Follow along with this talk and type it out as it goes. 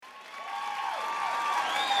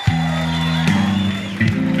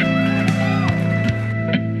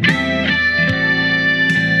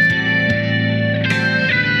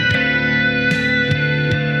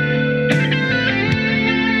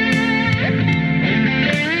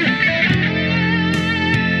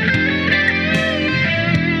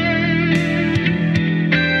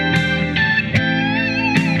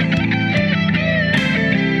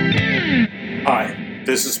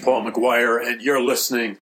McGUIRE, and you're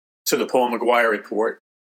listening to the Paul McGUIRE Report,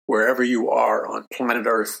 wherever you are on planet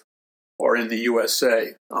Earth or in the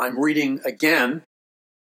USA. I'm reading again.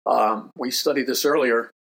 We studied this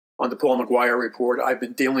earlier on the Paul McGUIRE Report. I've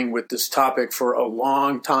been dealing with this topic for a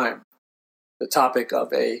long time, the topic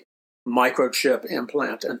of a microchip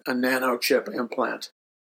implant, a nanochip implant,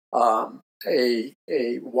 a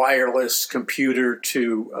wireless computer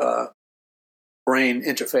to brain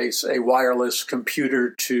interface, a wireless computer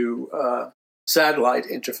to satellite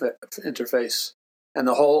interface, and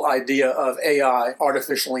the whole idea of AI,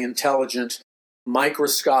 artificially intelligent,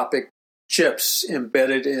 microscopic chips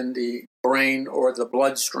embedded in the brain or the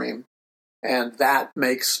bloodstream. And that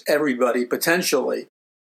makes everybody potentially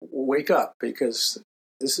wake up, because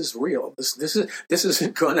this is real. This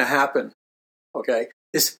isn't going to happen. Okay?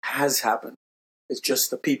 This has happened. It's just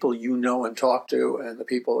the people you know and talk to, and the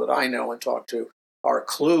people that I know and talk to, are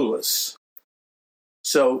clueless.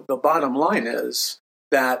 So the bottom line is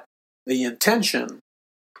that the intention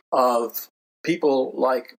of people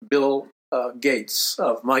like Bill Gates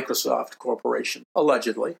of Microsoft Corporation,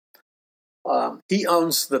 allegedly, he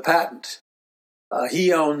owns the patent.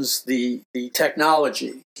 He owns the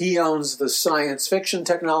technology. He owns the science fiction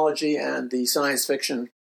technology and the science fiction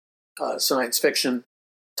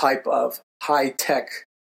type of high-tech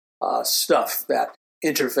stuff that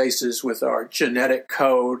interfaces with our genetic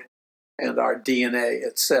code and our DNA,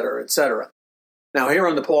 et cetera, et cetera. Now, here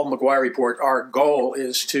on the Paul McGUIRE Report, our goal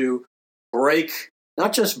is to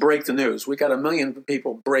not just break the news. We got 1 million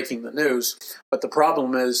people breaking the news, but the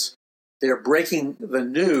problem is they're breaking the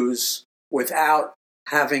news without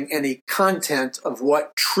having any content of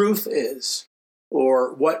what truth is,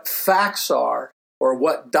 or what facts are, or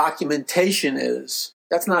what documentation is.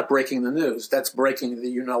 That's not breaking the news. That's breaking the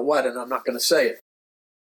you-know-what, and I'm not going to say it.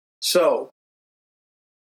 So,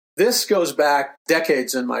 this goes back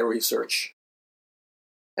decades in my research,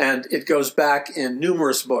 and it goes back in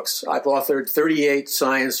numerous books. I've authored 38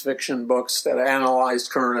 science fiction books that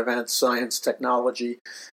analyzed current events, science, technology,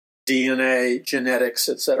 DNA, genetics,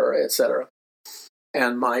 etc., etc.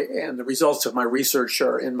 And the results of my research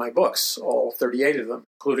are in my books, all 38 of them,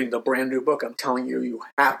 including the brand new book. I'm telling you,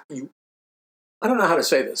 I don't know how to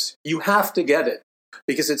say this. You have to get it,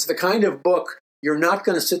 because it's the kind of book you're not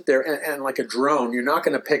going to sit there and like a drone, you're not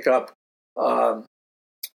going to pick up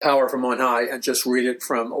Power from On High and just read it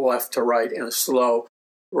from left to right in a slow,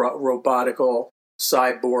 robotical,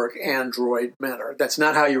 cyborg, android manner. That's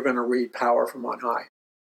not how you're going to read Power from On High.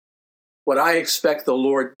 What I expect the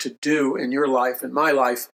Lord to do in your life, in my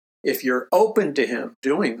life, if you're open to Him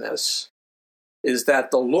doing this, is that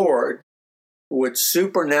the Lord would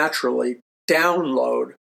supernaturally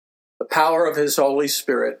download the power of His Holy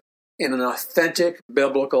Spirit in an authentic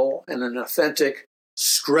biblical and an authentic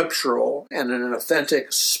scriptural and an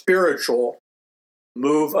authentic spiritual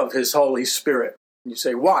move of His Holy Spirit. And you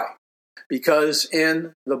say, why? Because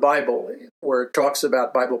in the Bible, where it talks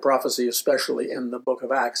about Bible prophecy, especially in the book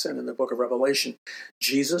of Acts and in the book of Revelation,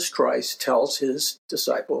 Jesus Christ tells His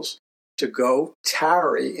disciples to go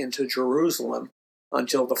tarry into Jerusalem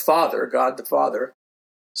until the Father, God the Father,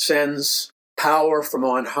 sends power from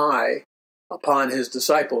on high upon His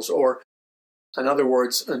disciples, or in other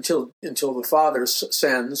words, until the Father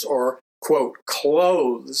sends or, quote,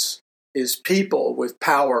 clothes His people with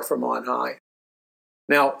power from on high.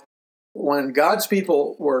 Now, when God's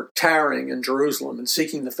people were tarrying in Jerusalem and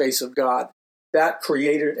seeking the face of God, that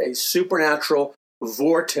created a supernatural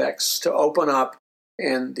vortex to open up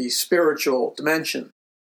in the spiritual dimension.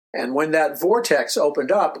 And when that vortex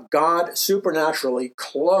opened up, God supernaturally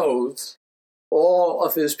clothed all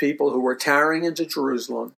of His people who were tarrying into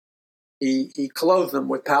Jerusalem. He clothed them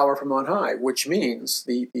with power from on high, which means,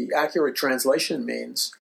 the accurate translation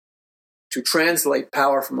means, to translate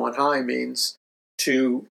power from on high means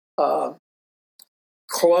to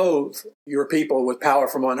clothe your people with power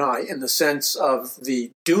from on high, in the sense of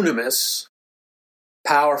the dunamis,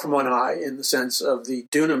 power from on high, in the sense of the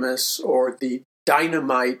dunamis, or the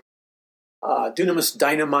dynamite, dunamis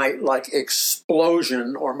dynamite-like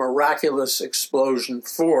explosion or miraculous explosion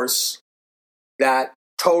force that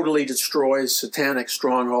totally destroys satanic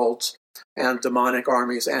strongholds and demonic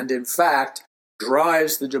armies, and in fact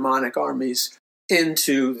drives the demonic armies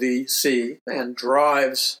into the sea and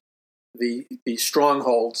drives the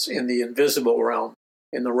strongholds in the invisible realm,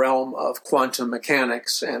 in the realm of quantum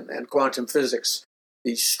mechanics and quantum physics.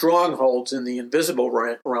 These strongholds in the invisible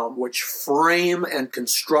realm, which frame and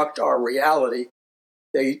construct our reality,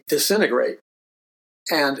 they disintegrate.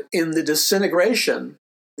 And in the disintegration,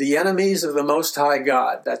 the enemies of the Most High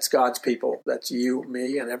God, that's God's people, that's you,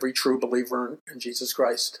 me, and every true believer in Jesus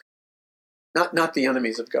Christ, not the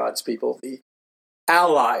enemies of God's people, the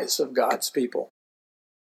allies of God's people,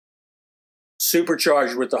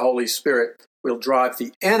 supercharged with the Holy Spirit, will drive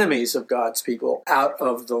the enemies of God's people out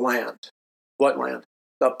of the land. What land?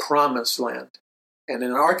 The promised land. And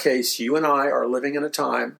in our case, you and I are living in a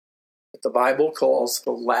time that the Bible calls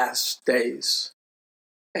the last days.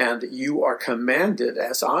 And you are commanded,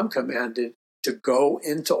 as I'm commanded, to go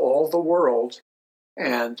into all the world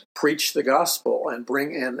and preach the gospel and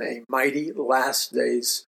bring in a mighty last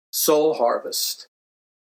days soul harvest.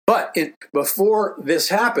 But before this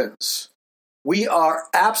happens, we are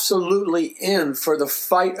absolutely in for the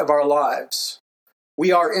fight of our lives.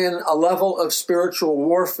 We are in a level of spiritual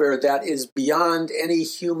warfare that is beyond any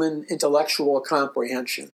human intellectual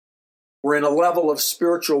comprehension. We're in a level of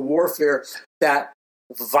spiritual warfare that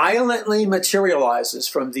violently materializes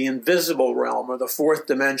from the invisible realm or the fourth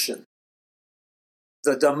dimension.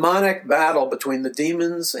 The demonic battle between the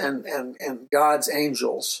demons and God's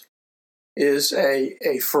angels is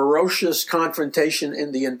a ferocious confrontation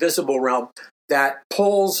in the invisible realm that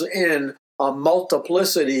pulls in a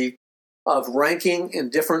multiplicity of ranking in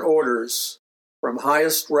different orders, from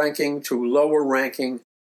highest ranking to lower ranking,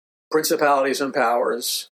 principalities and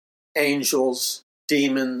powers, angels,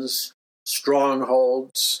 demons,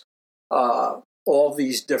 strongholds, all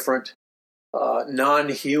these different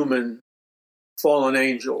non-human fallen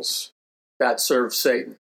angels that serve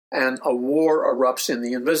Satan. And a war erupts in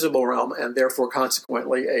the invisible realm, and therefore,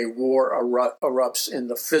 consequently, a war erupts in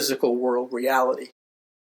the physical world reality.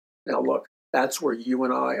 Now, look, that's where you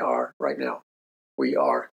and I are right now. We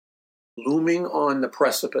are looming on the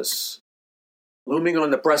precipice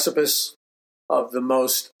of the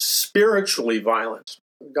most spiritually violent.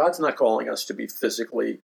 God's not calling us to be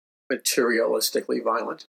physically, materialistically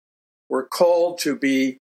violent. We're called to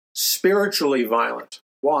be spiritually violent.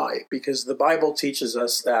 Why? Because the Bible teaches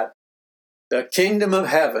us that the kingdom of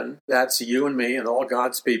heaven, that's you and me and all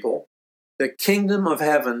God's people, the kingdom of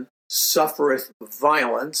heaven suffereth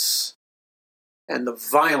violence, and the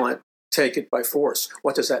violent take it by force.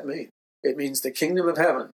 What does that mean? It means the kingdom of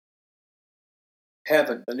heaven,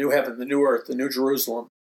 the new earth, the new Jerusalem,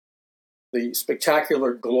 the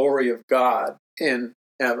spectacular glory of God in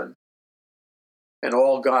heaven, and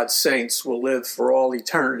all God's saints will live for all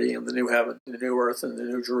eternity in the new heaven, the new earth, and the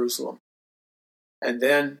new Jerusalem. And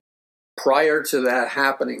then, prior to that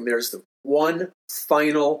happening, there's the one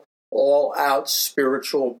final, all-out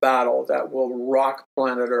spiritual battle that will rock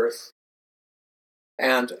planet Earth.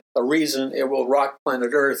 And the reason it will rock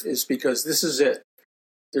planet Earth is because this is it.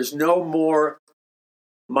 There's no more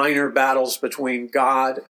minor battles between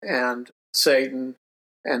God and Satan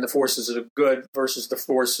and the forces of good versus the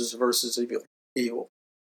forces versus evil.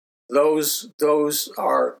 Those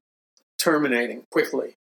are terminating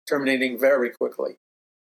very quickly.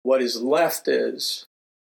 What is left is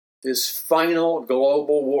this final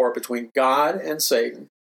global war between God and Satan,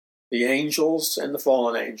 the angels and the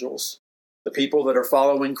fallen angels, the people that are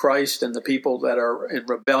following Christ and the people that are in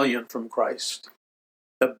rebellion from Christ,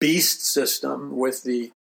 the beast system with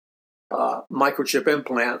the microchip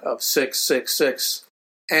implant of 666,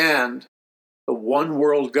 and the one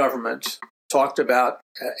world government talked about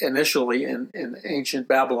initially in ancient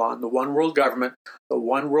Babylon, the one world government, the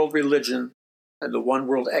one world religion, and the one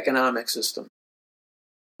world economic system,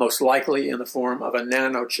 most likely in the form of a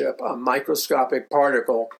nanochip, a microscopic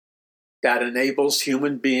particle that enables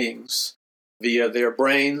human beings via their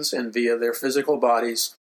brains and via their physical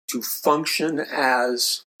bodies to function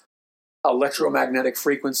as electromagnetic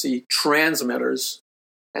frequency transmitters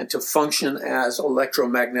and to function as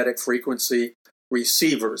electromagnetic frequency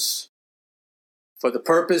receivers for the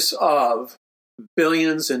purpose of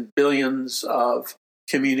billions and billions of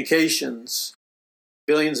communications,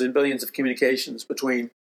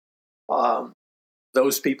 between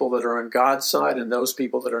those people that are on God's side and those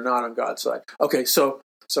people that are not on God's side. Okay, so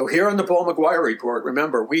here on the Paul McGUIRE report,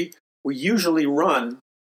 remember, we usually run,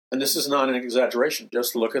 and this is not an exaggeration,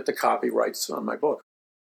 just look at the copyrights on my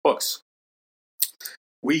books.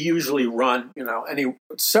 We usually run,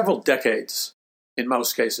 several decades in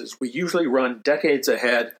most cases. We usually run decades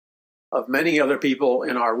ahead of many other people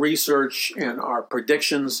in our research and our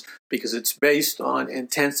predictions because it's based on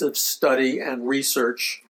intensive study and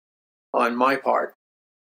research on my part.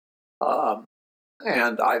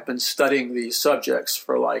 And I've been studying these subjects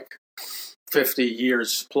for like 50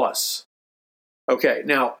 years plus. Okay,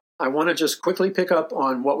 now I want to just quickly pick up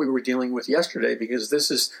on what we were dealing with yesterday because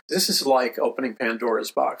this is like opening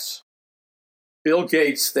Pandora's box. Bill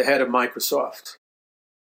Gates, the head of Microsoft,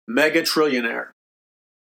 mega trillionaire.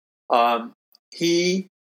 He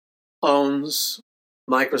owns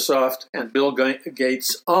Microsoft, and Bill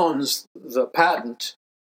Gates owns the patent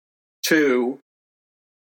to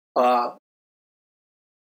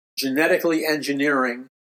genetically engineering,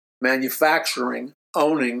 manufacturing,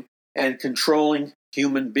 owning, and controlling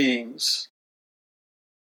human beings.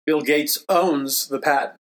 Bill Gates owns the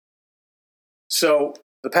patent. So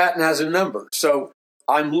the patent has a number. So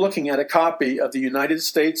I'm looking at a copy of the United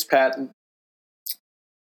States patent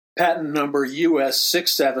number US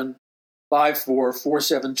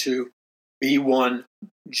 6754472B1,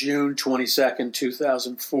 June 22nd,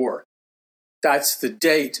 2004. That's the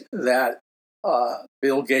date that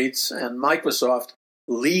Bill Gates and Microsoft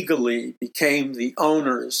legally became the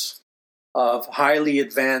owners of highly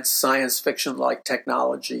advanced science fiction-like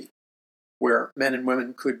technology, where men and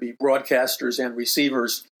women could be broadcasters and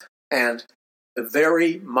receivers, and the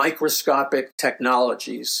very microscopic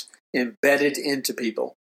technologies embedded into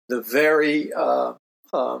people, the very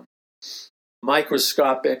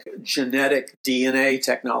microscopic genetic DNA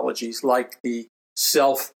technologies like the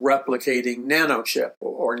self-replicating nanochip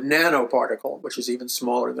or nanoparticle, which is even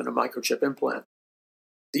smaller than a microchip implant.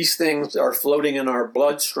 These things are floating in our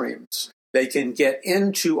bloodstreams. They can get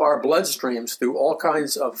into our bloodstreams through all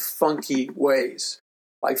kinds of funky ways.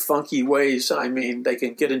 By funky ways, I mean they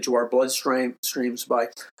can get into our bloodstreams by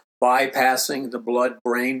bypassing the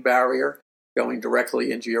blood-brain barrier, going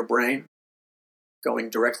directly into your brain, going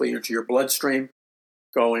directly into your bloodstream,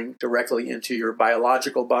 going directly into your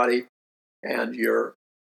biological body and your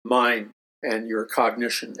mind and your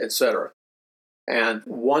cognition, etc. And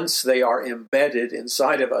once they are embedded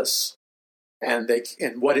inside of us, and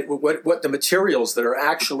what the materials that are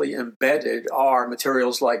actually embedded are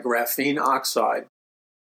materials like graphene oxide,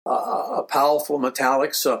 a powerful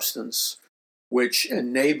metallic substance which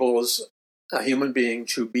enables a human being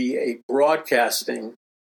to be a broadcasting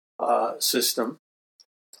system.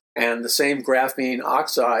 And the same graphene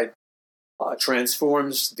oxide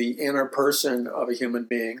transforms the inner person of a human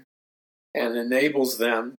being and enables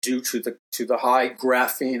them, due to the high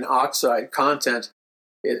graphene oxide content,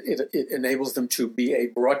 it enables them to be a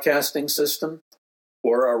broadcasting system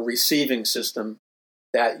or a receiving system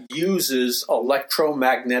that uses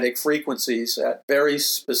electromagnetic frequencies at very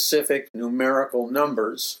specific numerical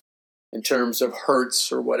numbers in terms of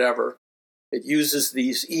hertz or whatever. It uses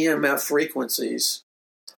these EMF frequencies,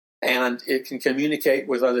 and it can communicate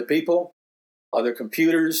with other people, other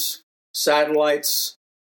computers, satellites,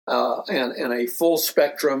 and a full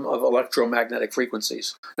spectrum of electromagnetic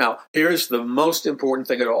frequencies. Now, here's the most important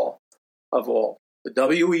thing of all. The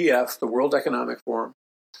WEF, the World Economic Forum,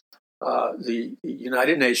 the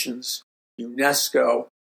United Nations, UNESCO,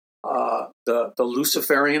 the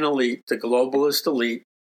Luciferian elite, the globalist elite,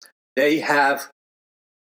 they have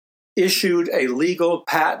issued a legal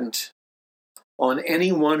patent on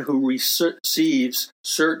anyone who receives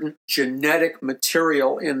certain genetic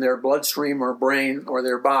material in their bloodstream or brain or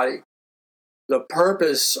their body. The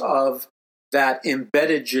purpose of that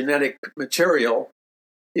embedded genetic material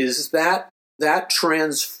is that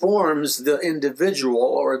transforms the individual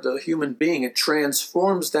or the human being. It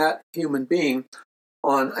transforms that human being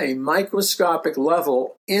on a microscopic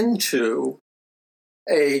level into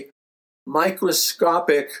a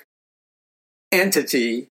microscopic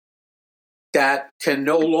entity that can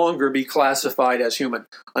no longer be classified as human.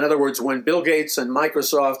 In other words, when Bill Gates and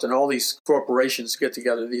Microsoft and all these corporations get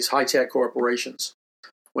together, these high-tech corporations,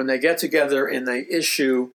 when they get together and they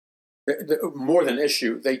issue, more than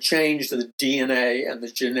issue, they change the DNA and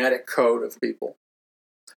the genetic code of people.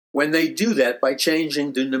 When they do that by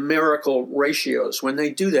changing the numerical ratios, when they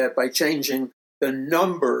do that by changing the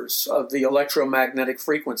numbers of the electromagnetic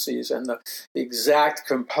frequencies and the exact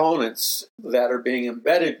components that are being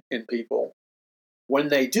embedded in people, when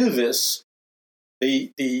they do this,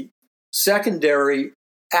 the secondary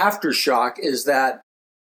aftershock is that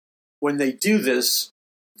when they do this,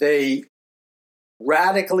 they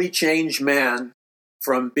radically change man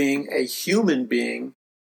from being a human being,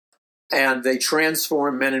 and they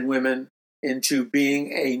transform men and women into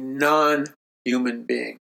being a non-human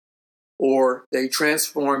being. Or they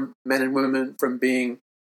transform men and women from being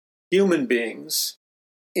human beings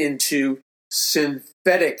into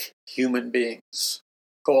synthetic human beings,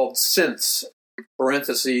 called synths,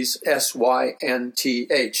 parentheses,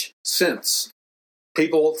 SYNTH, synths.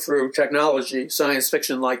 People, through technology, science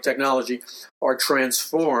fiction-like technology, are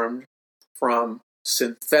transformed from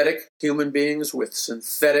synthetic human beings with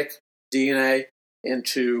synthetic DNA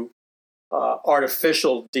into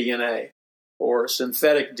artificial DNA or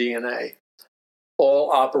synthetic DNA,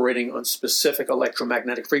 all operating on specific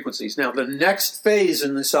electromagnetic frequencies. Now, the next phase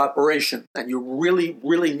in this operation, and you really,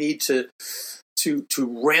 really need to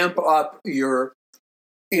ramp up your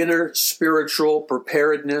inner spiritual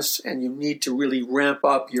preparedness, and you need to really ramp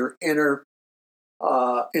up your inner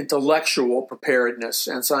intellectual preparedness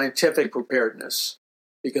and scientific preparedness.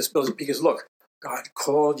 Because look, God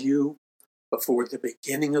called you before the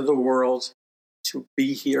beginning of the world to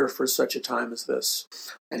be here for such a time as this.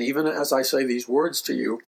 And even as I say these words to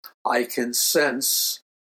you, I can sense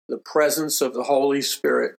the presence of the Holy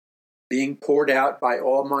Spirit being poured out by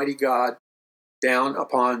Almighty God down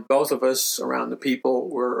upon both of us, around the people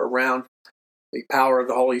we're around. The power of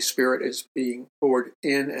the Holy Spirit is being poured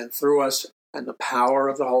in and through us, and the power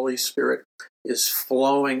of the Holy Spirit is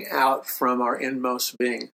flowing out from our inmost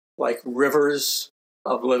being like rivers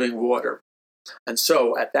of living water. And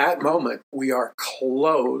so at that moment, we are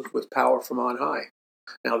clothed with power from on high.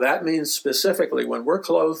 Now that means specifically when we're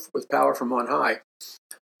clothed with power from on high,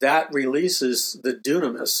 that releases the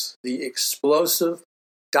dunamis, the explosive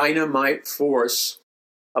dynamite force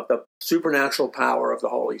of the supernatural power of the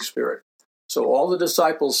Holy Spirit. So all the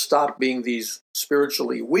disciples stopped being these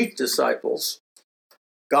spiritually weak disciples.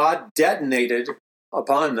 God detonated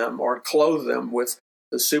upon them or clothed them with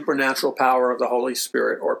the supernatural power of the Holy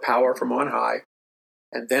Spirit, or power from on high.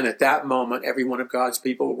 And then at that moment, every one of God's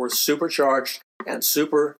people were supercharged and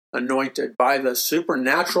super anointed by the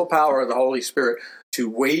supernatural power of the Holy Spirit to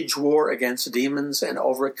wage war against demons and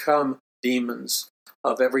overcome demons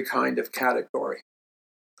of every kind of category.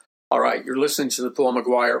 All right, you're listening to the Paul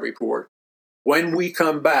McGUIRE Report. When we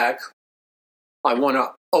come back, I want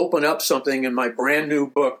to open up something in my brand new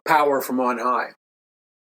book, Power from on High.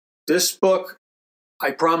 This book,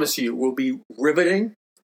 I promise you, will be riveting.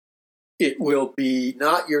 It will be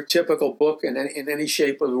not your typical book in any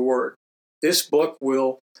shape of the word. This book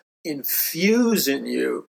will infuse in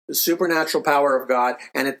you the supernatural power of God,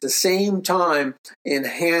 and at the same time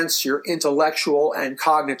enhance your intellectual and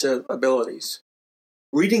cognitive abilities.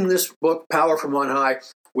 Reading this book, Power from on High,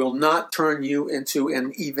 will not turn you into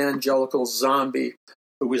an evangelical zombie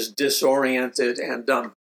who is disoriented and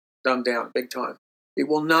dumbed down big time. It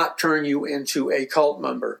will not turn you into a cult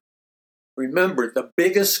member. Remember, the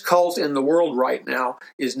biggest cult in the world right now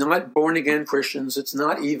is not born-again Christians. It's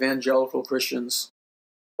not evangelical Christians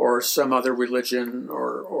or some other religion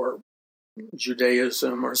or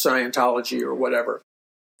Judaism or Scientology or whatever.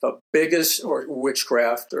 The biggest, or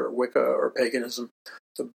witchcraft or Wicca or paganism,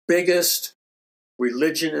 the biggest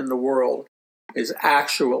religion in the world is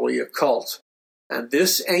actually a cult. And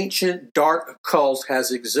this ancient dark cult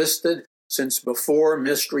has existed since before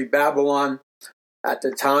Mystery Babylon, at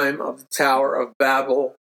the time of the Tower of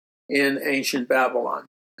Babel in ancient Babylon.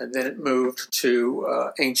 And then it moved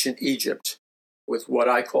to ancient Egypt with what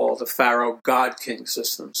I call the Pharaoh God-King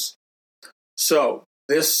systems. So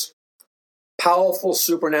this powerful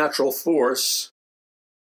supernatural force,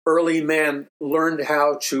 early man learned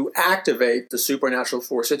how to activate the supernatural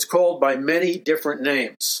force. It's called by many different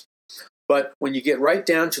names. But when you get right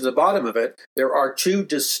down to the bottom of it, there are two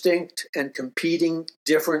distinct and competing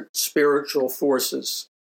different spiritual forces.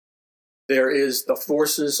 There is the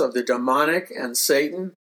forces of the demonic and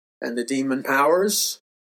Satan and the demon powers,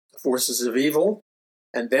 the forces of evil.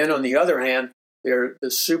 And then on the other hand, there are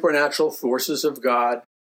the supernatural forces of God,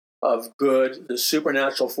 of good, the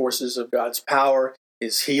supernatural forces of God's power,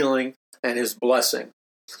 his healing, and his blessing.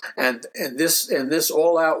 And this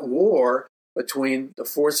all-out war between the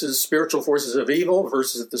spiritual forces of evil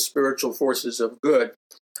versus the spiritual forces of good,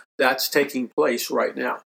 that's taking place right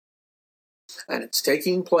now. And it's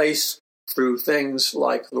taking place through things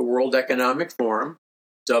like the World Economic Forum,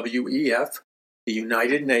 WEF, the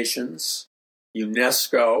United Nations,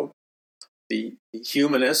 UNESCO, the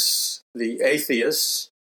humanists, the atheists,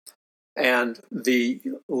 and the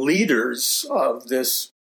leaders of this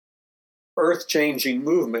earth-changing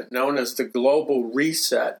movement known as the Global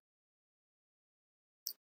Reset.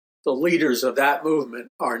 The leaders of that movement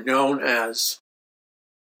are known as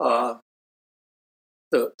the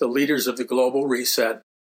leaders of the Global Reset,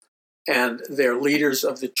 and they're leaders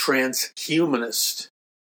of the transhumanist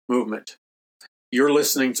movement. You're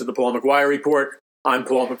listening to the Paul McGUIRE Report. I'm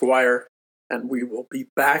Paul McGUIRE, and we will be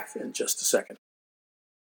back in just a second.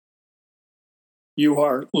 You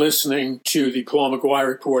are listening to the Paul McGUIRE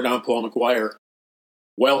Report. I'm Paul McGUIRE.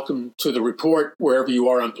 Welcome to the report, wherever you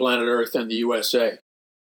are on planet Earth and the USA.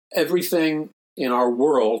 Everything in our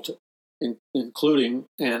world, including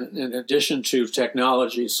and in addition to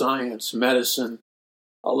technology, science, medicine,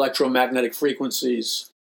 electromagnetic frequencies,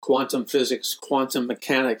 quantum physics, quantum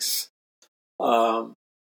mechanics,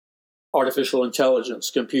 artificial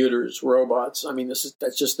intelligence, computers, robots. I mean,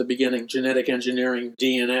 that's just the beginning. Genetic engineering,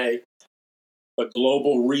 DNA, a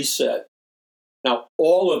global reset. Now,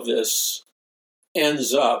 all of this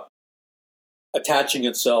ends up attaching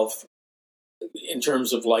itself in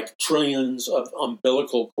terms of like trillions of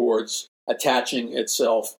umbilical cords attaching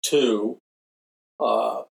itself to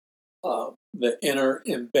the inner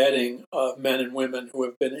embedding of men and women who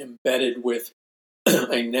have been embedded with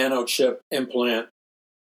a nanochip implant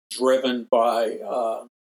driven by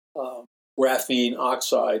graphene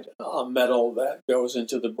oxide, a metal that goes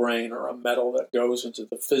into the brain or a metal that goes into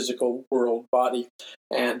the physical world body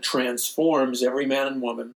and transforms every man and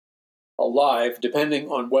woman alive, depending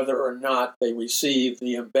on whether or not they receive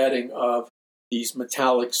the embedding of these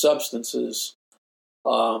metallic substances.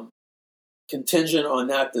 Contingent on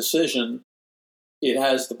that decision, it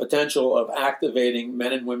has the potential of activating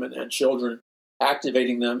men and women and children,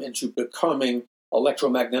 activating them into becoming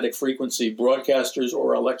electromagnetic frequency broadcasters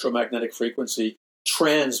or electromagnetic frequency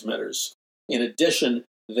transmitters. In addition,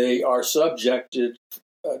 they are subjected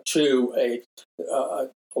to a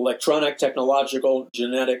electronic, technological,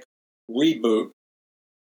 genetic reboot,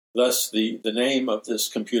 thus the name of this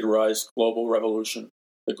computerized global revolution,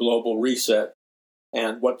 the global reset.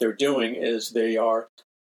 And what they're doing is they are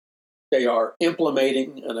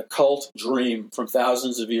implementing an occult dream from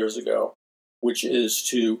thousands of years ago, which is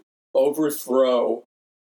to overthrow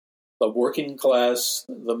the working class,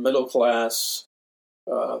 the middle class,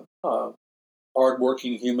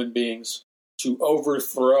 hardworking human beings, to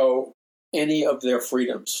overthrow any of their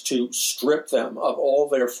freedoms, to strip them of all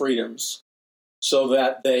their freedoms, so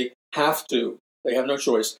that they have no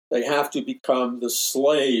choice, they have to become the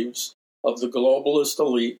slaves of the globalist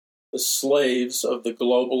elite, the slaves of the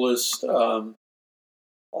globalist,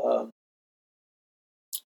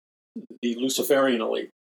 the Luciferian elite.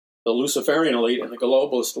 The Luciferian elite and the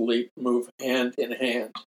globalist elite move hand in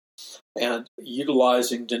hand, and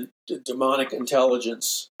utilizing demonic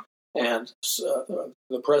intelligence and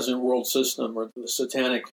the present world system or the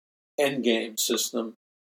satanic endgame system,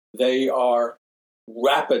 they are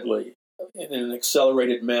rapidly, in an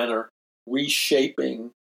accelerated manner,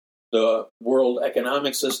 reshaping the world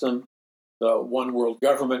economic system, the one world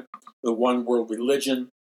government, the one world religion,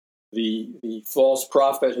 the false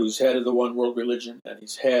prophet who's head of the one world religion and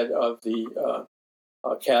he's head of the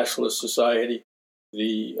cashless society,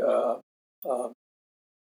 the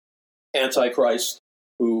Antichrist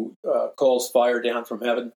who calls fire down from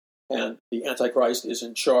heaven, and the Antichrist is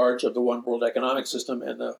in charge of the one world economic system,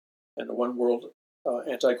 and the one world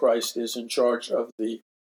Antichrist is in charge of the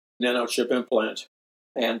nanochip implant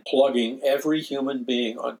and plugging every human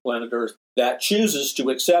being on planet Earth that chooses to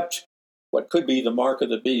accept what could be the mark of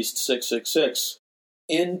the beast 666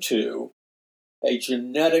 into a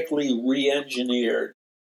genetically re-engineered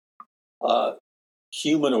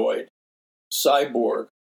humanoid, cyborg,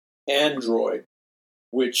 android,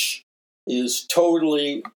 which is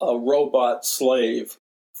totally a robot slave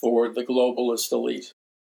for the globalist elite.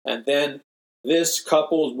 And then this,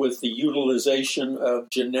 coupled with the utilization of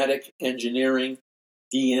genetic engineering,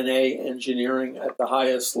 DNA engineering at the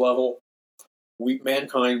highest level,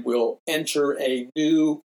 mankind will enter a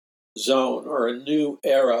new zone or a new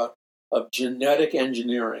era of genetic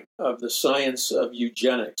engineering, of the science of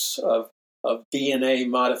eugenics, of DNA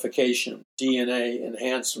modification, DNA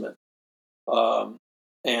enhancement.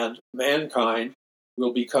 And mankind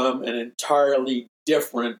will become an entirely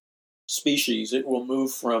different species. It will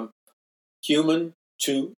move from human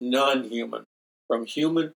to non-human, from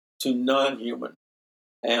human to non-human.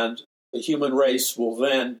 And the human race will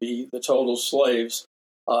then be the total slaves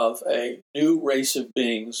of a new race of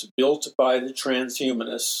beings built by the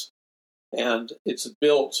transhumanists. And it's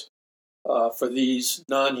built for these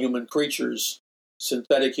non-human creatures,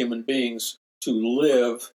 synthetic human beings, to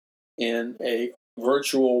live in a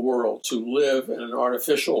virtual world, to live in an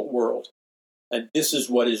artificial world. And this is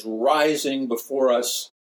what is rising before us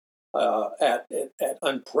at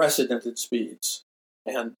unprecedented speeds.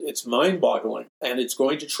 And it's mind-boggling, and it's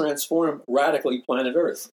going to transform radically planet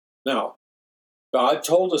Earth. Now, God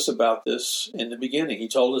told us about this in the beginning. He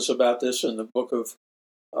told us about this in the book of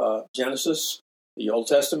Genesis, the Old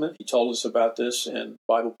Testament. He told us about this in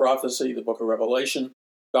Bible prophecy, the book of Revelation.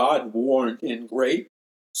 God warned in great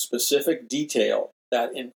specific detail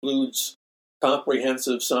that includes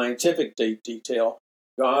comprehensive scientific detail.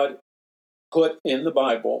 God put in the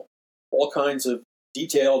Bible all kinds of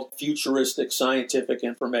detailed, futuristic, scientific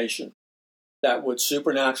information that would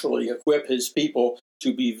supernaturally equip his people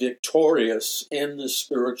to be victorious in the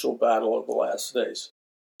spiritual battle of the last days.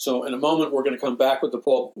 So in a moment, we're going to come back with the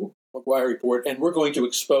Paul McGUIRE report, and we're going to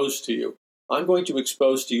expose to you. I'm going to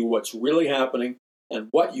expose to you what's really happening and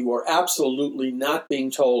what you are absolutely not being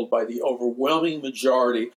told by the overwhelming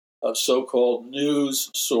majority of so-called news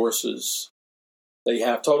sources. They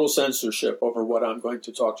have total censorship over what I'm going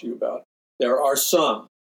to talk to you about. there are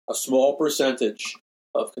a small percentage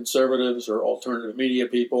of conservatives or alternative media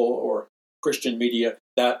people or Christian media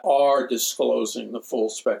that are disclosing the full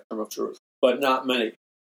spectrum of truth, but not many.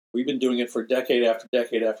 We've been doing it for decade after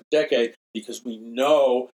decade after decade because we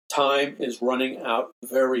know time is running out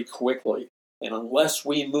very quickly. And unless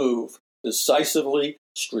we move decisively,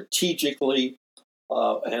 strategically,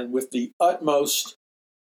 and with the utmost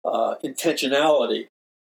intentionality,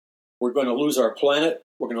 we're going to lose our planet,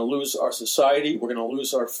 we're going to lose our society, we're going to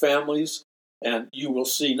lose our families, and you will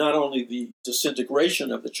see not only the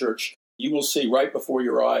disintegration of the church, you will see right before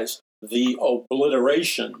your eyes the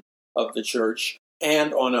obliteration of the church.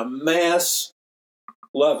 And on a mass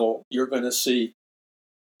level, you're going to see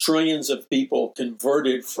trillions of people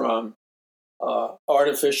converted from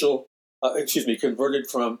converted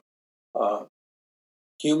from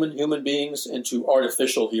human beings into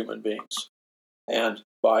artificial human beings. And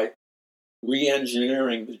by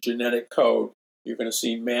re-engineering the genetic code, you're going to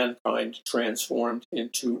see mankind transformed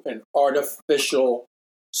into an artificial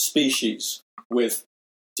species with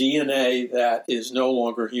DNA that is no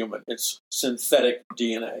longer human. It's synthetic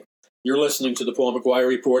DNA. You're listening to the Paul McGuire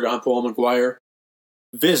Report. I'm Paul McGuire.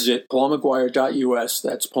 Visit paulmcguire.us.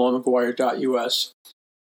 That's paulmcguire.us.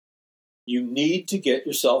 You need to get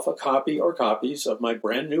yourself a copy or copies of my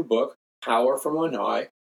brand new book, Power from On High,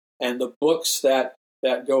 and the books that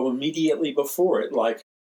go immediately before it, like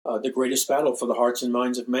The Greatest Battle for the Hearts and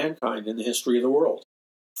Minds of Mankind in the History of the World,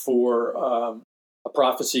 for A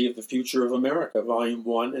Prophecy of the Future of America, Volume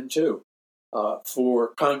 1 and 2,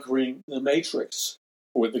 for Conquering the Matrix,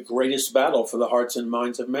 for The Greatest Battle for the Hearts and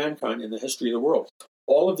Minds of Mankind in the History of the World.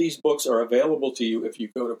 All of these books are available to you if you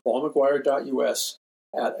go to paulmcguire.us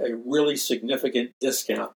at a really significant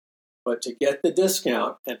discount. But to get the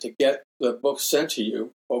discount and to get the books sent to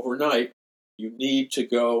you overnight, you need to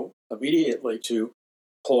go immediately to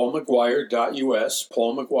paulmcguire.us,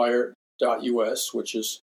 paulmcguire.us, which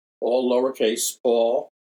is all lowercase, Paul,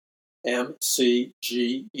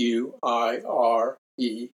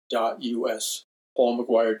 MCGUIRE.us,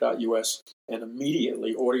 paulmcguire.us, and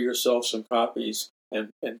immediately order yourself some copies and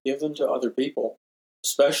give them to other people,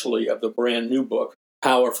 especially of the brand new book,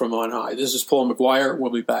 Power from On High. This is Paul McGuire.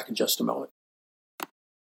 We'll be back in just a moment.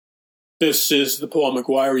 This is the Paul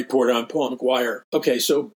McGuire Report. I'm Paul McGuire. Okay,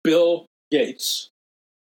 so Bill Gates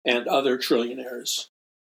and other trillionaires,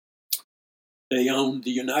 they own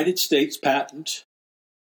the United States patent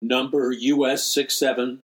number US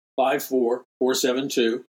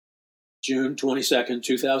 6754472, June 22nd,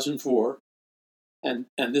 2004. And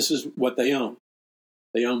this is what they own.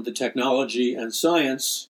 They own the technology and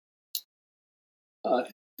science, and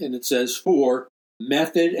it says for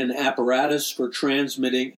method and apparatus for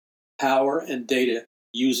transmitting power and data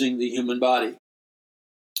using the human body.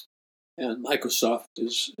 And Microsoft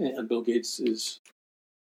and Bill Gates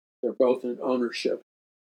they're both in ownership.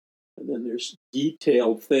 And then there's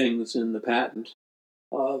detailed things in the patent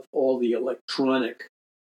of all the electronic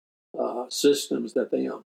systems that they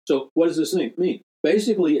own. So what does this mean?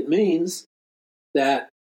 Basically, it means that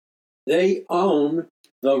they own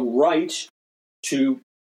the right to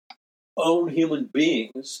own human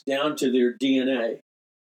beings down to their DNA,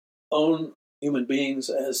 own human beings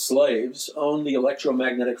as slaves, own the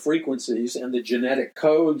electromagnetic frequencies and the genetic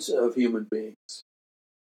codes of human beings.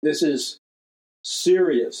 This is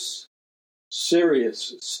serious,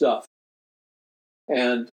 serious stuff.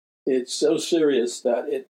 And it's so serious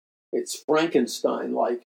that it's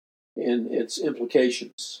Frankenstein-like in its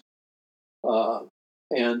implications.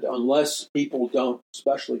 And unless people don't,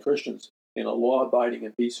 especially Christians, in a law-abiding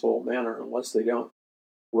and peaceful manner, unless they don't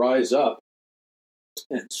rise up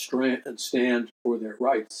and stand for their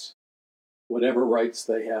rights, whatever rights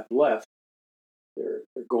they have left, they're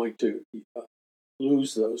going to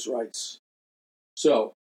lose those rights.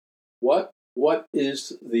 So, what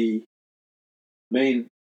is the main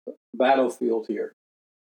battlefield here?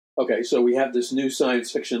 Okay, so we have this new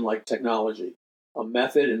science fiction-like technology, a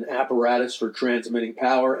method and apparatus for transmitting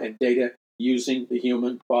power and data using the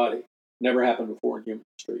human body. Never happened before in human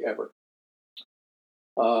history, ever.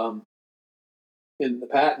 In the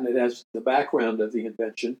patent, it has the background of the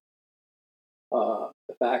invention, the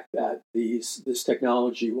fact that this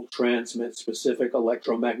technology will transmit specific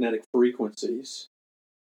electromagnetic frequencies.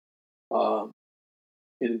 In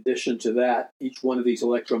addition to that, each one of these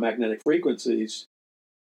electromagnetic frequencies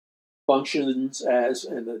functions as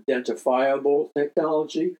an identifiable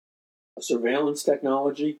technology, a surveillance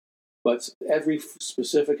technology, but every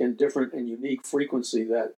specific and different and unique frequency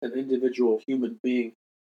that an individual human being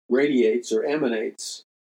radiates or emanates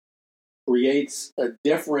creates a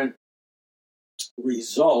different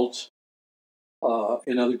result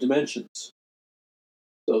in other dimensions.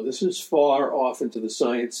 So this is far off into the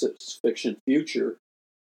science fiction future,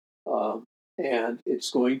 and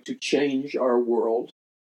it's going to change our world,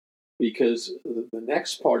 because the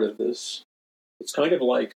next part of this, it's kind of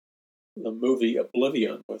like the movie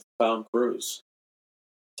Oblivion with Tom Cruise.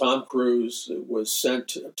 Tom Cruise was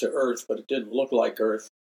sent to Earth, but it didn't look like Earth.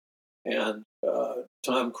 And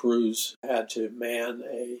Tom Cruise had to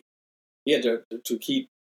he had to keep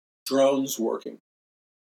drones working.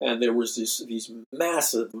 And there was these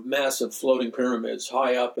massive, massive floating pyramids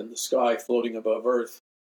high up in the sky floating above Earth.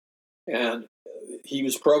 And he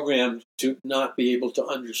was programmed to not be able to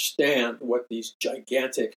understand what these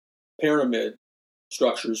gigantic pyramid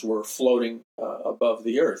structures were floating above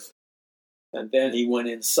the Earth. And then he went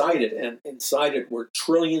inside it, and inside it were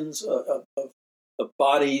trillions of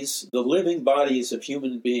bodies, the living bodies of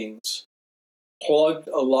human beings, plugged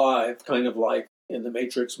alive, kind of like in the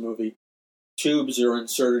Matrix movie. Tubes are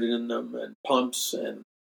inserted in them, and pumps and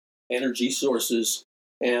energy sources.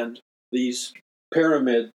 And these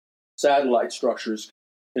pyramid satellite structures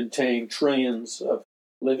contain trillions of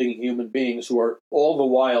living human beings who are all the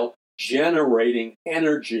while generating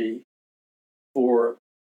energy for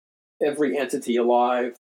every entity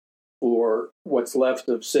alive, for what's left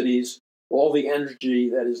of cities. All the energy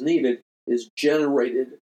that is needed is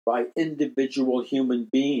generated by individual human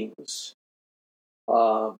beings.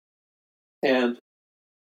 And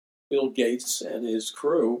Bill Gates and his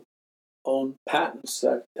crew own patents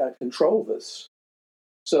that control this.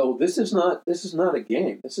 So this is not a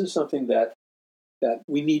game. This is something that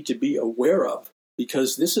we need to be aware of,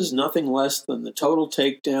 because this is nothing less than the total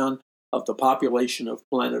takedown of the population of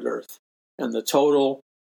planet Earth and the total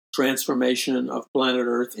transformation of planet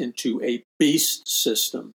Earth into a beast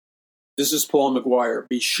system. This is Paul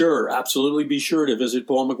McGUIRE. Absolutely be sure to visit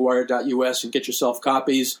paulmcguire.us and get yourself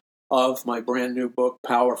copies of my brand new book,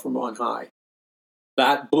 Power from On High.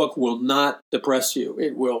 That book will not depress you.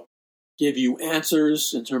 It will give you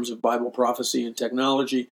answers in terms of Bible prophecy and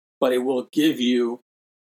technology, but it will give you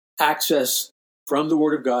access from the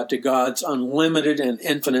Word of God to God's unlimited and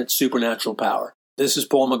infinite supernatural power. This is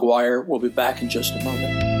Paul McGUIRE. We'll be back in just a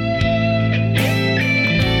moment.